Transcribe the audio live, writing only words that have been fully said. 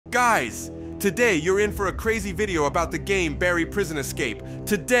Guys, today you're in for a crazy video about the game Barry Prison Escape.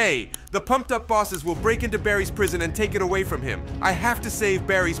 Today, the pumped up bosses will break into Barry's prison and take it away from him. I have to save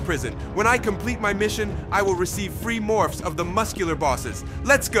Barry's prison. When I complete my mission, I will receive free morphs of the muscular bosses.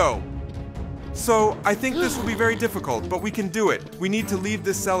 Let's go! So, I think this will be very difficult, but we can do it. We need to leave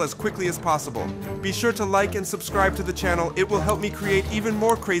this cell as quickly as possible. Be sure to like and subscribe to the channel. It will help me create even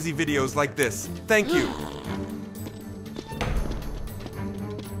more crazy videos like this. Thank you.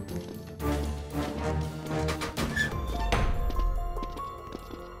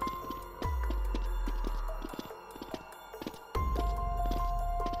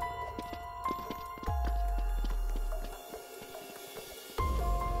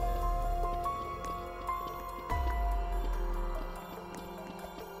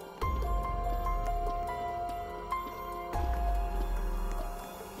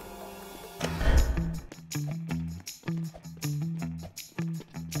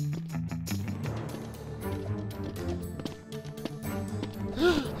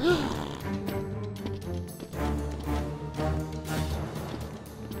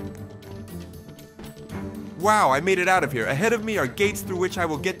 Wow, I made it out of here. Ahead of me are gates through which I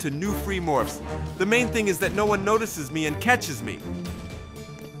will get to new free morphs. The main thing is that no one notices me and catches me.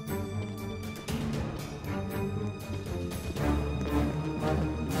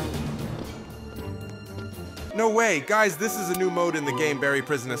 No way, guys, this is a new mode in the game Barry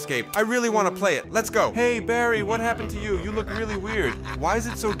Prison Escape. I really want to play it. Let's go. Hey, Barry, what happened to you? You look really weird. Why is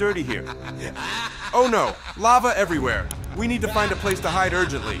it so dirty here? Oh no, lava everywhere. We need to find a place to hide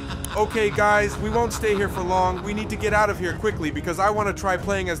urgently. Okay, guys, we won't stay here for long. We need to get out of here quickly because I want to try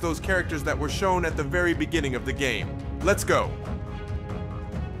playing as those characters that were shown at the very beginning of the game. Let's go.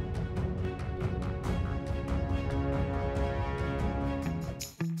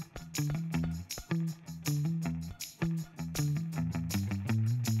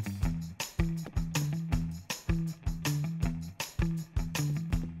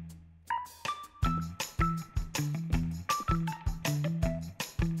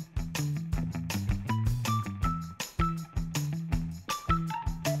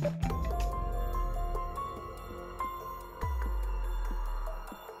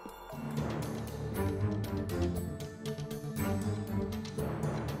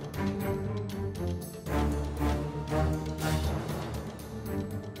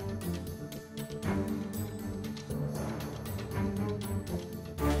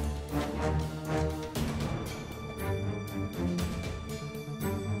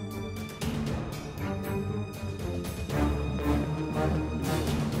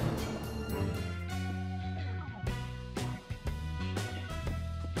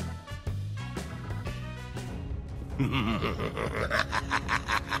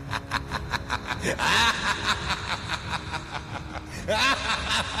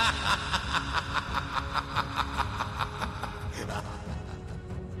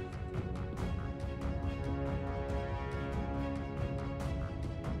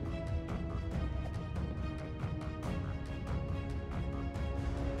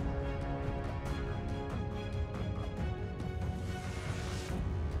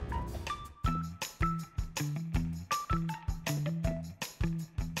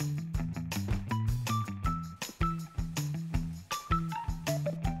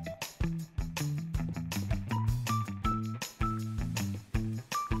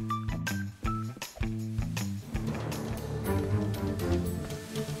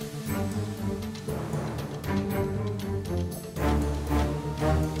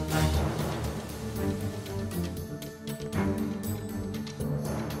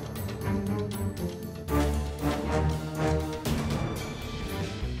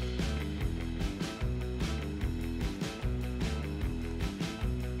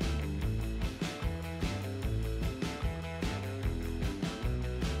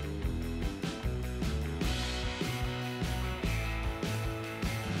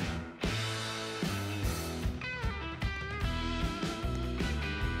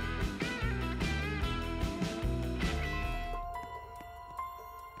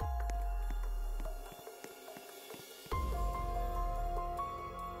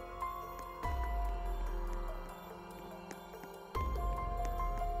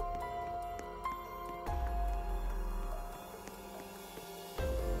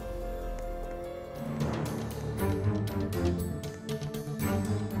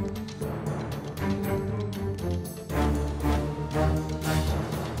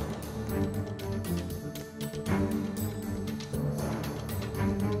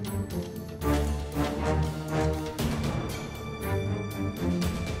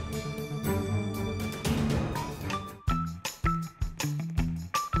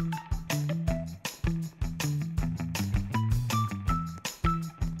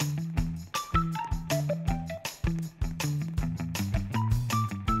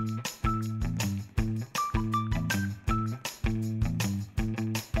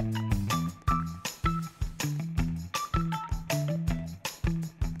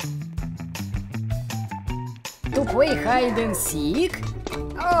 To play hide and seek?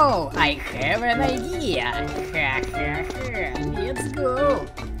 Oh, I have an idea. Ha ha ha. Let's go.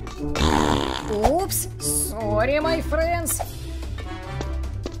 Oops, sorry my friends.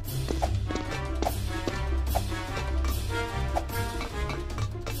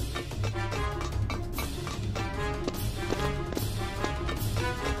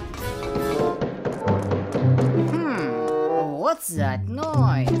 What's that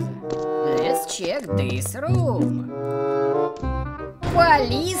noise? Let's check this room.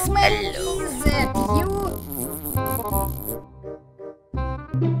 Policeman, is that you?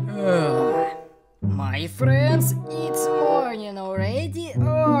 My friends, it's morning already.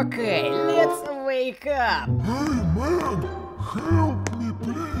 Okay, let's wake up. Hey man, help me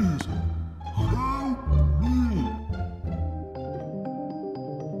please. Help me.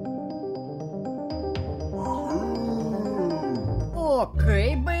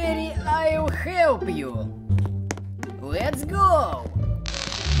 Okay, Barry, I'll help you. Let's go.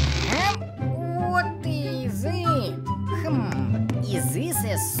 What is it? Is this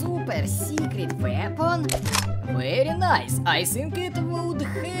a super secret weapon? Very nice. I think it would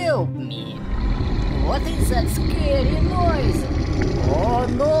help me. What is that scary noise? Oh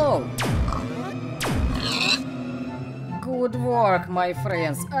no! Good work, my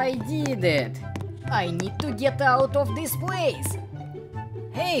friends. I did it. I need to get out of this place.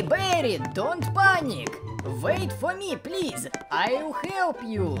 Hey, Barry, don't panic. Wait for me, please. I'll help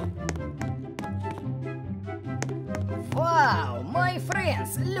you. Wow, my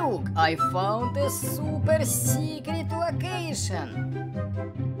friends, look, I found a super secret location.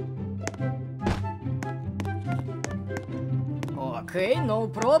 Okay, no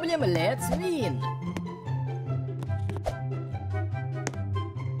problem, let's win.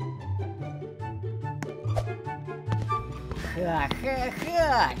 Ha ha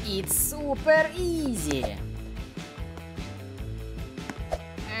ha, it's super easy.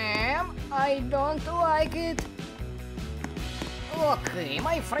 I don't like it. Okay,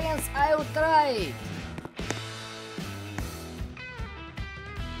 my friends, I'll try it.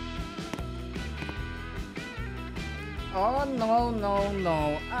 Oh no, no,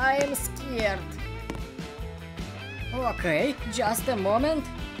 no, I'm scared. Okay, just a moment.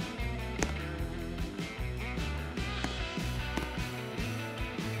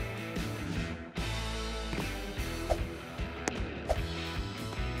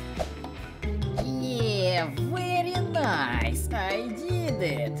 Yeah, very nice, I did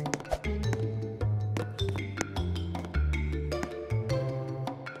it.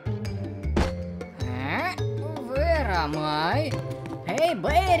 Huh? Where am I? Hey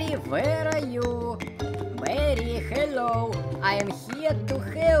Barry, where are you? Barry, hello, I am here to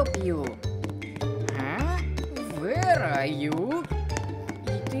help you. Huh? Where are you?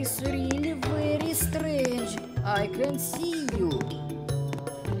 It is really very strange. I can see you.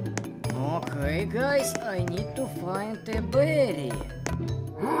 Okay, guys, I need to find a Barry.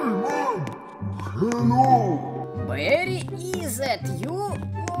 Hey man, hello. Barry, is that you?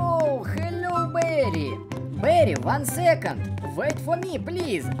 Oh, hello, Barry. Barry, 1 second. Wait for me,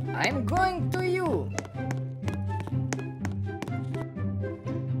 please. I'm going to you.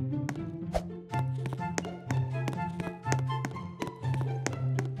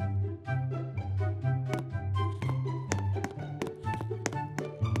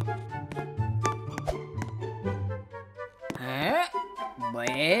 Huh?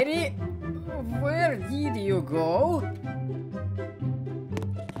 Barry? Where did you go?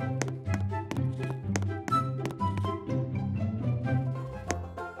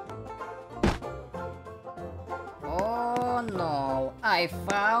 Oh no, I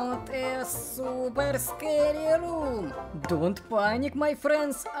found a super scary room. Don't panic, my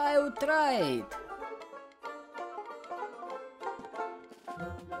friends, I'll try it.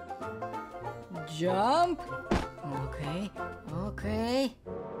 Jump. Okay, okay.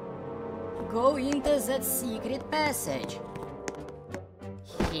 Go into that secret passage.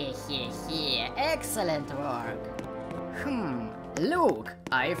 He, excellent work. Look,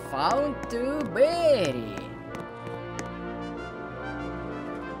 I found 2 berries.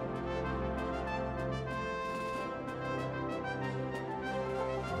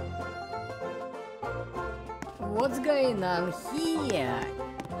 What's going on here?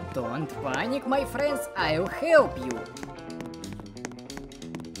 Don't panic, my friends, I'll help you.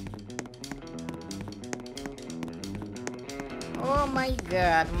 Oh my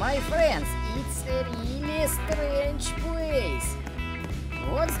god, my friends, it's a really strange place.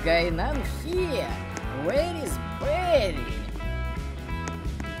 What's going on here? Where is Barry?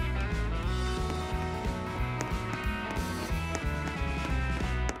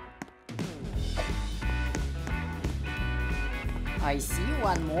 I see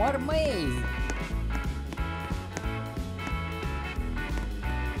one more maze.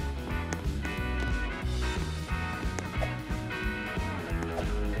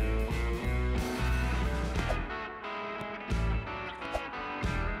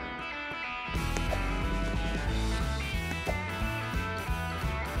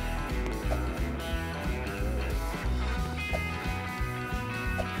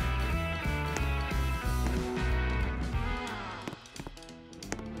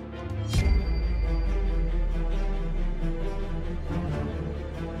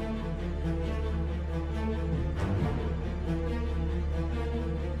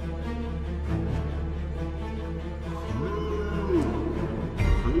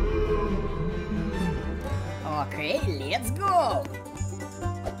 Okay, let's go!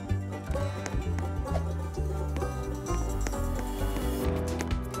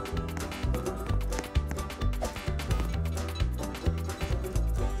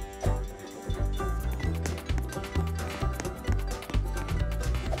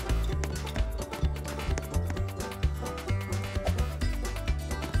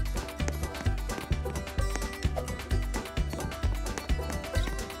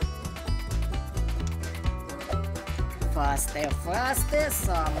 Faster, faster,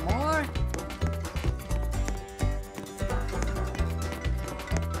 some more.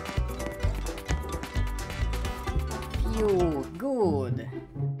 Phew, good.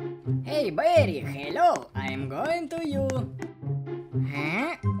 Hey, Barry, hello, I'm going to you.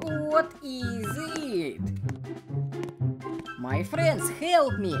 Huh? What is it? My friends,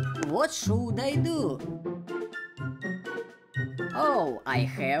 help me. What should I do? Oh, I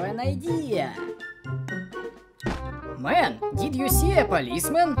have an idea. Man, did you see a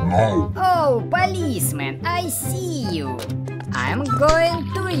policeman? No. Oh, policeman, I see you. I'm going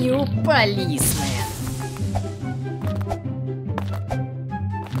to you, policeman.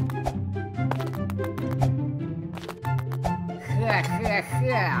 Ha ha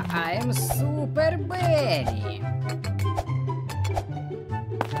ha, I am Super Barry.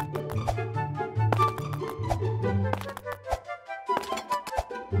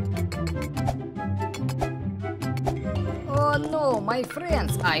 Oh no, my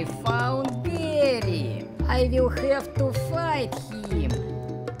friends, I found Barry. I will have to fight him.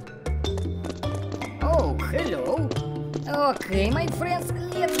 Oh, hello. Okay, my friends,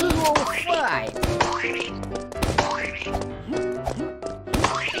 let's go fight.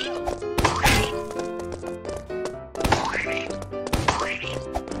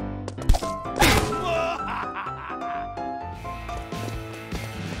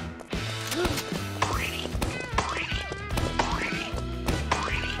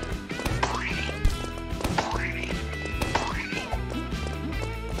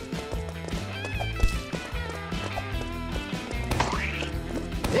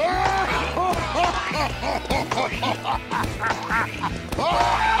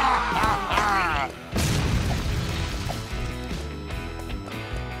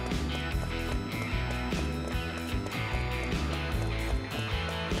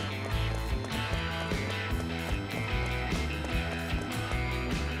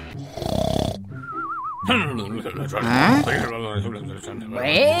 Huh?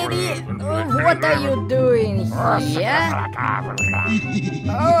 Barry, what are you doing here?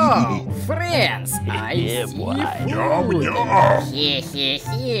 Oh, friends, I see food.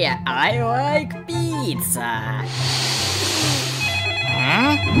 Here, I like pizza.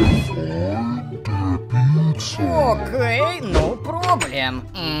 Huh? Okay, no problem.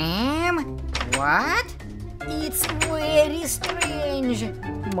 What? It's very strange.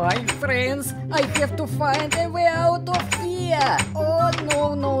 My friends, I have to find a way out of here. Oh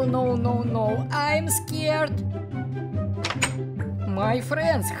no, I'm scared. My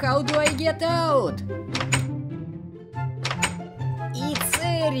friends, how do I get out? It's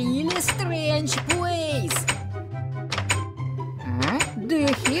a really strange place. Huh? Do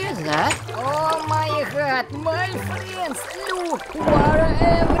you hear that? Oh my god, my friends, look, who are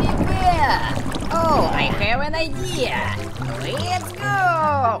everywhere. Oh, I have an idea. Let's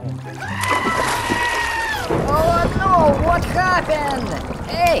go! Oh no, what happened?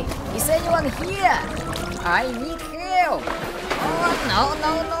 Hey, is anyone here? I need help. Oh no.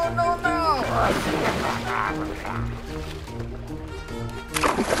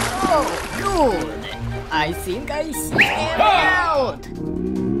 Oh, good. I think I see him out.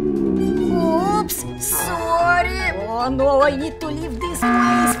 Oops, sorry. Oh no, I need to leave this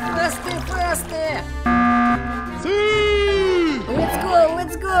place faster.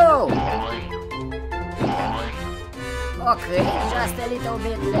 Let's go. Okay, just a little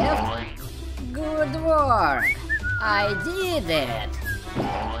bit left. Good work. I did it.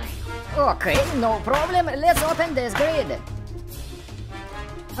 Okay, no problem. Let's open this grid.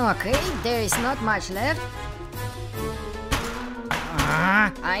 Okay, there is not much left.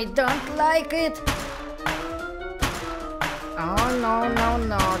 I don't like it. Oh, no,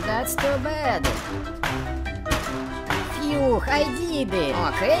 that's too bad. Phew, I did it.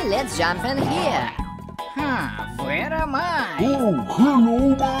 Okay, let's jump in here. Where am I? Oh,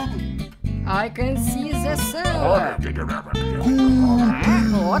 hello, man. I can see the cellar.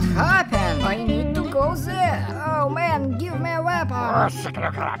 What happened? I need to go there. Oh man, give me a weapon.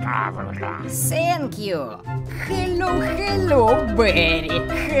 Thank you. Hello, Barry.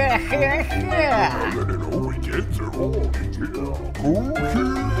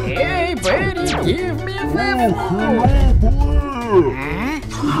 Hey, Barry, give me a weapon.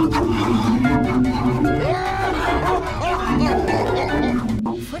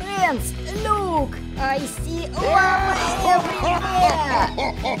 Friends, look! I see lava everywhere!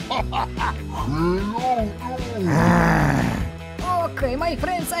 Okay, my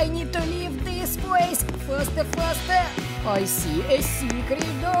friends, I need to leave this place! Faster! I see a secret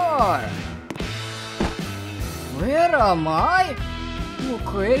door! Where am I?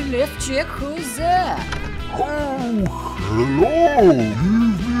 Okay, let's check who's there! Oh, hello.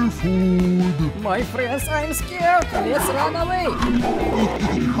 Give me food. My friends, I'm scared! Let's run away!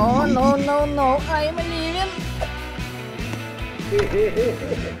 Oh, no, I'm leaving!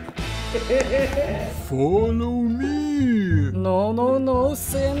 Follow me. No,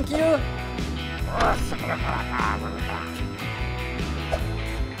 thank you!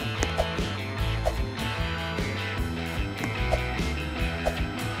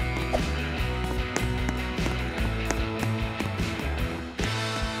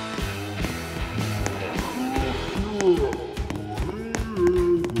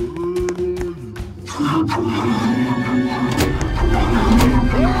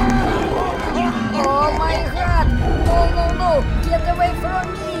 Oh my god! No! Get away from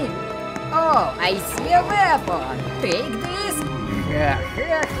me! Oh, I see a weapon! Take this! Yeah,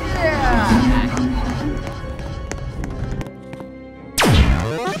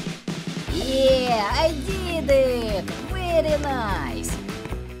 I did it! Very nice!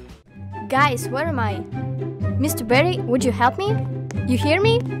 Guys, where am I? Mr. Barry, would you help me? You hear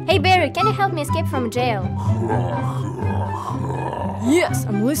me? Hey Barry, can you help me escape from jail? Yes,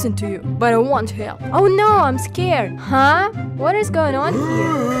 I'm listening to you, but I want help. Oh no, I'm scared. Huh? What is going on here?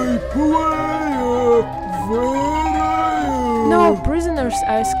 Hey, player, where are you? No, prisoners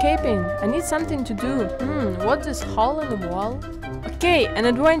are escaping. I need something to do. What's this hole in the wall? Okay, an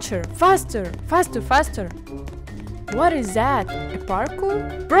adventure. Faster! What is that? A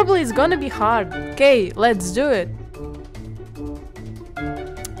parkour? Probably it's gonna be hard. Okay, let's do it.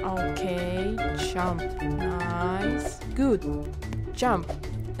 Okay, jump. Nice. Good. Jump.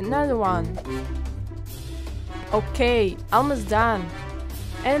 Another one. Okay, almost done.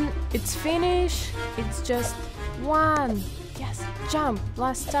 And it's finished. It's just one. Yes, jump.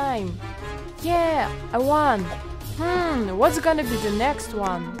 Last time. Yeah, I won. What's gonna be the next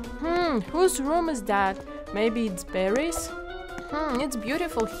one? Whose room is that? Maybe it's Barry's? It's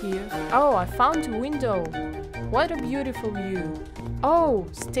beautiful here. Oh, I found a window. What a beautiful view. Oh,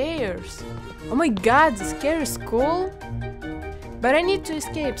 stairs. Oh my god, the scary school? But I need to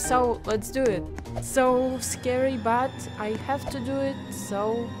escape, so let's do it. So scary, but I have to do it,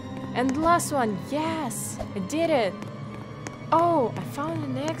 so... And the last one, yes! I did it! Oh, I found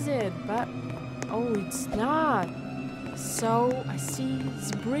an exit, but... Oh, it's not. So, I see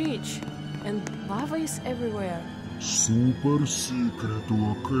this bridge, and lava is everywhere. Super secret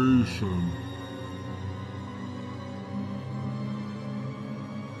location.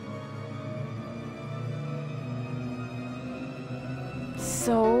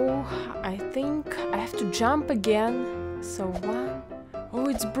 So, I think I have to jump again. So, one. Oh,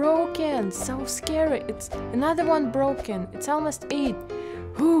 it's broken! So scary! It's another one broken. It's almost 8.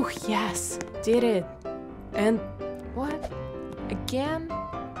 Whew, yes! Did it! And what? Again?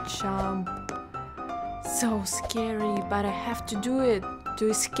 Jump. So scary, but I have to do it to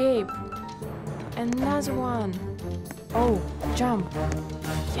escape. Another one. Oh, jump.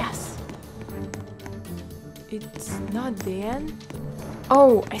 Yes. It's not the end.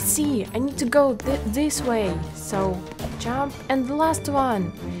 Oh, I see. I need to go this way. So, jump. And the last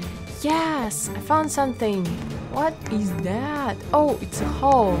one. Yes, I found something. What is that? Oh, it's a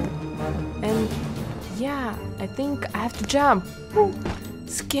hole. And yeah, I think I have to jump. Ooh,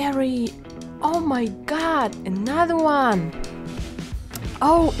 scary. Oh my god, another one.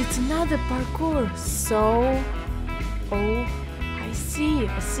 Oh, it's another parkour. So, oh, I see,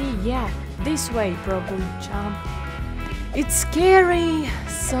 yeah, this way probably. Jump, It's scary.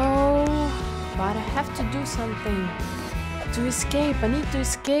 So, but I have to do something to escape. I need to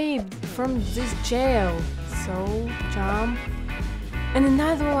escape from this jail. So, jump. And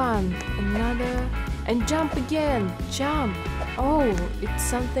another one. Another. And jump again. Jump. Oh, it's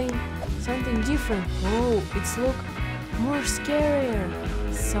something different. Oh, it's look more scarier.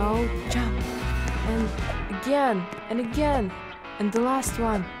 So, jump. And again. And again. And the last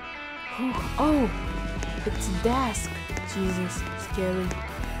one. Oh, it's a desk. Jesus, scary.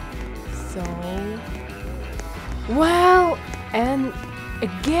 So, well, and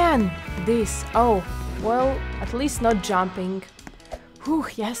again this. Oh, well, at least not jumping. Whew,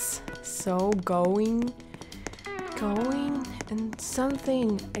 yes. So going, and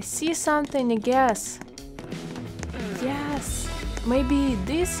something. I see something, I guess. Yes, maybe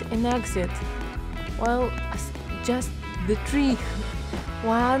this an exit. Well, just the three.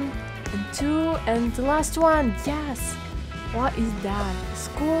 1 and 2 and the last one. Yes. What is that?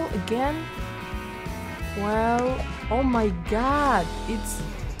 School again? Well, oh my god, it's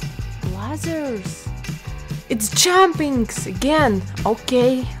lasers. It's jumpings again.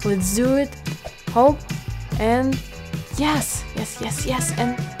 Okay, let's do it. Hope and yes,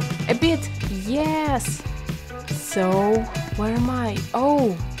 and a bit. Yes. So, where am I?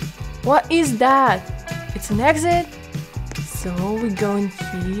 Oh, what is that? It's an exit. So we're going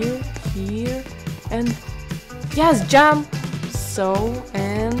here, and yes, jump. So,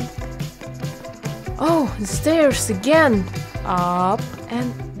 and oh, the stairs again. Up,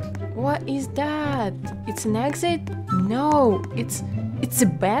 and what is that? It's an exit? No, it's a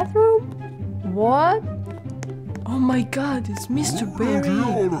bathroom? What? Oh my god, it's Mr. Berry.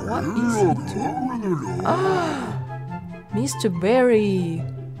 What is it? Ah, Mr. Berry.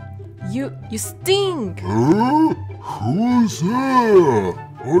 You stink. Huh? Who's there?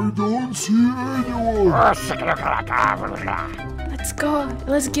 I don't see anyone. Let's go.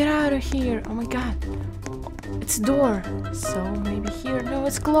 Let's get out of here. Oh my god. It's a door. So maybe here. No,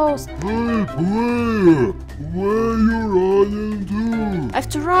 it's closed. Hey, player! Where you running to? I have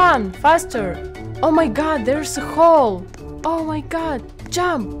to run faster. Oh my god, there's a hole. Oh my god.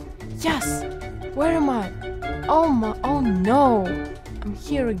 Jump. Yes. Where am I? Oh no. I'm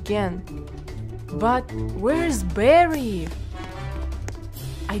here again. But where's Barry?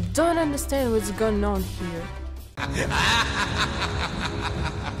 I don't understand what's going on here.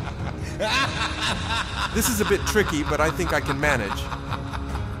 This is a bit tricky, but I think I can manage.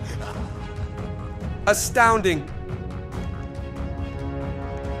 Astounding!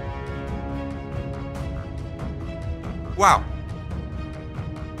 Wow.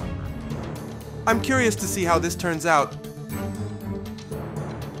 I'm curious to see how this turns out.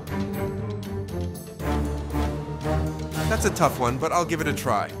 That's a tough one, but I'll give it a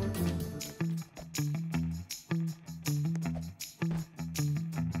try.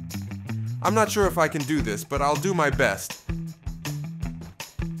 I'm not sure if I can do this, but I'll do my best.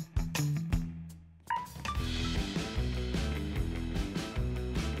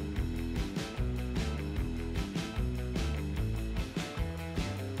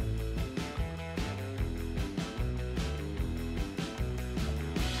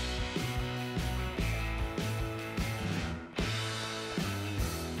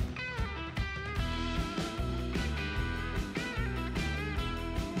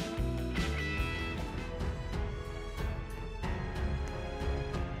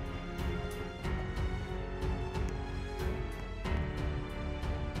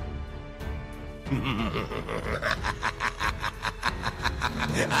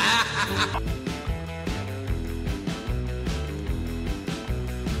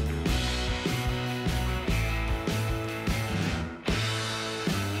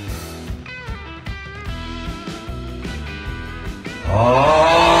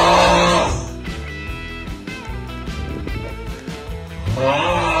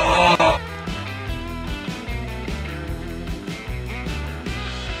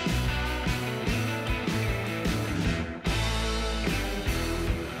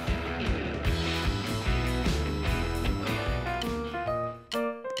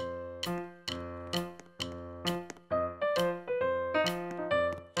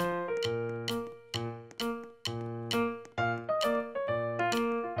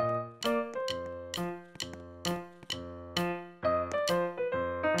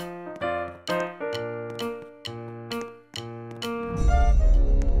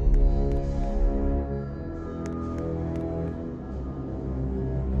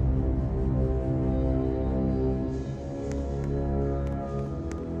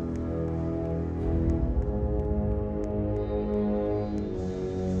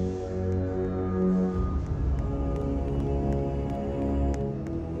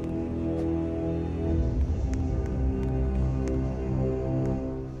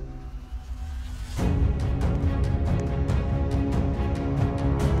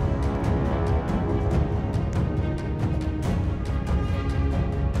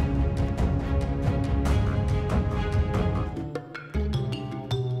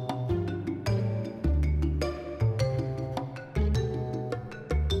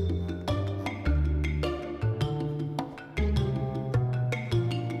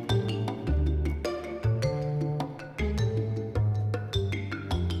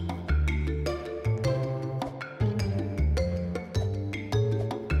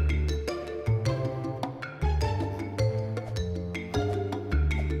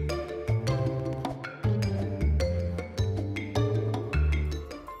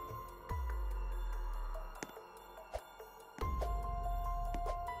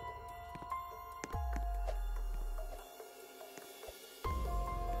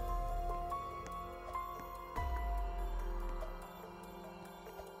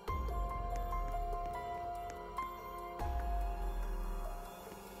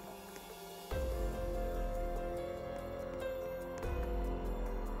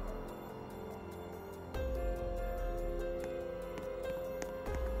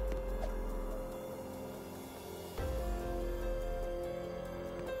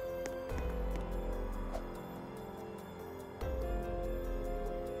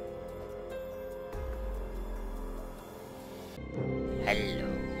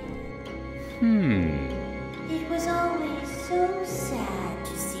 It was always so sad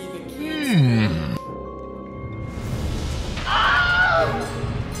to see the kids.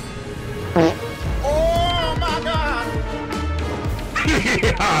 Oh my God!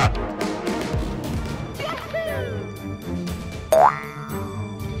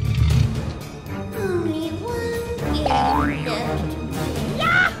 Only one game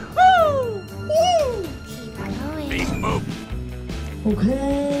left. Keep going.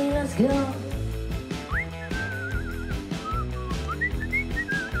 Okay, let's go.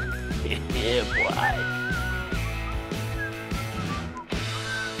 Yeah, boy.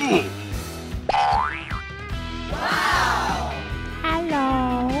 Hello.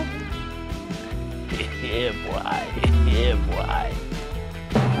 Yeah, boy. Yeah, boy.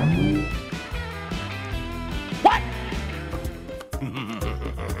 What?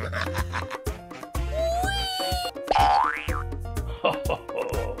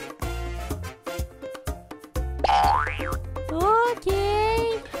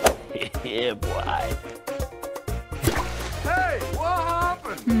 Okay. Yeah, boy. Hey, what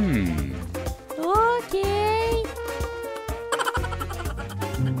happened? Okay.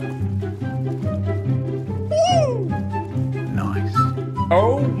 Nice.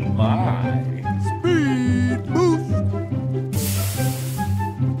 Oh my. Speed boost.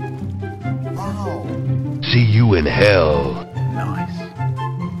 See you in hell. Nice.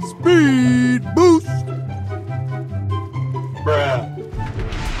 Speed boost. Bruh.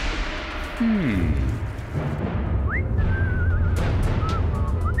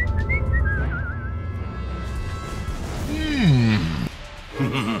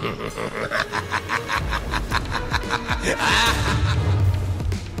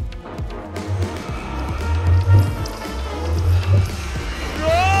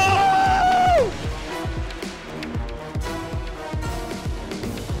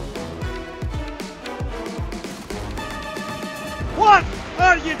 What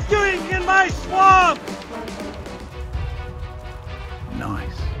are you doing in my swamp?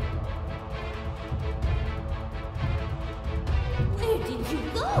 Nice. Where did you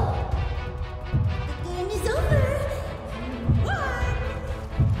go? The game is over. You won.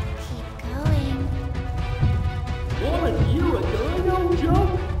 Keep going. Wanna hear a dino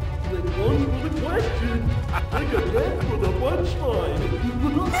joke? Then one for the question. Think again for the punchline.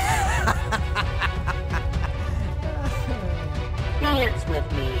 Dance with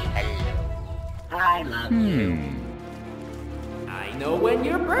me. Hello. I love you. I know when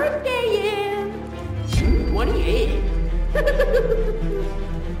your birthday is. June 28th.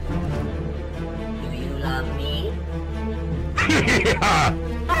 Do you love me?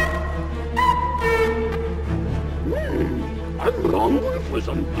 I'm hungry for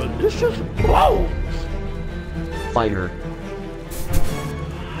some delicious bones. Fighter.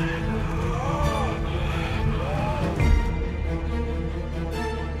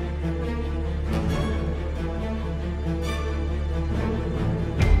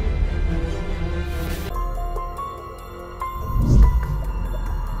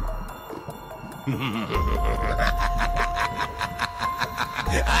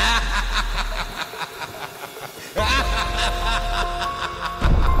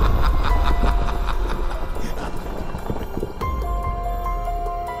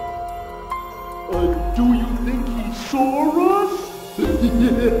 Do you think he saw us?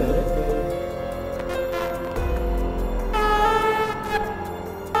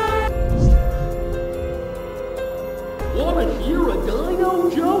 Wanna hear a dino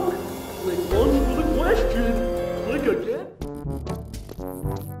joke? Click once for the question. Click again.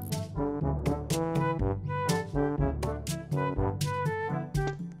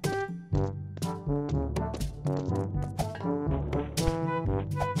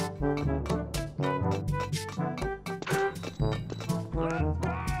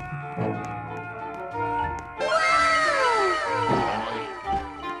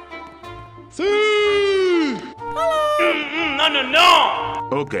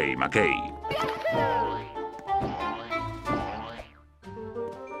 Okay, McKay.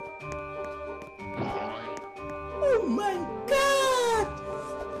 Oh my God!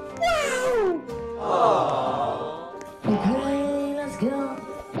 Wow! Okay, let's go.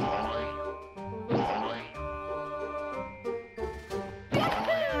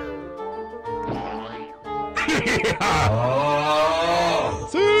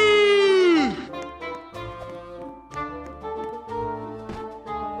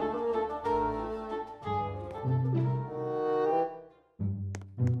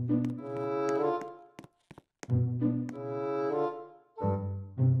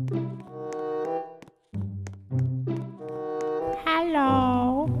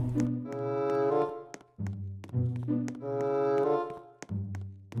 Hello.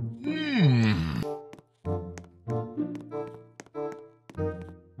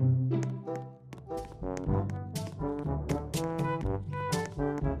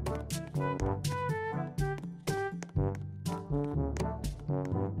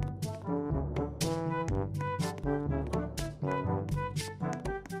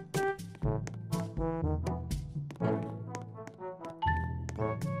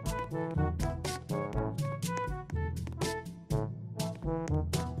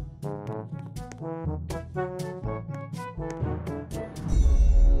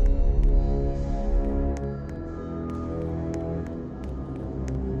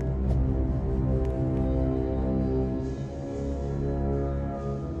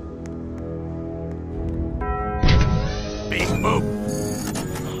 Big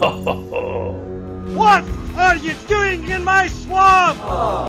boom.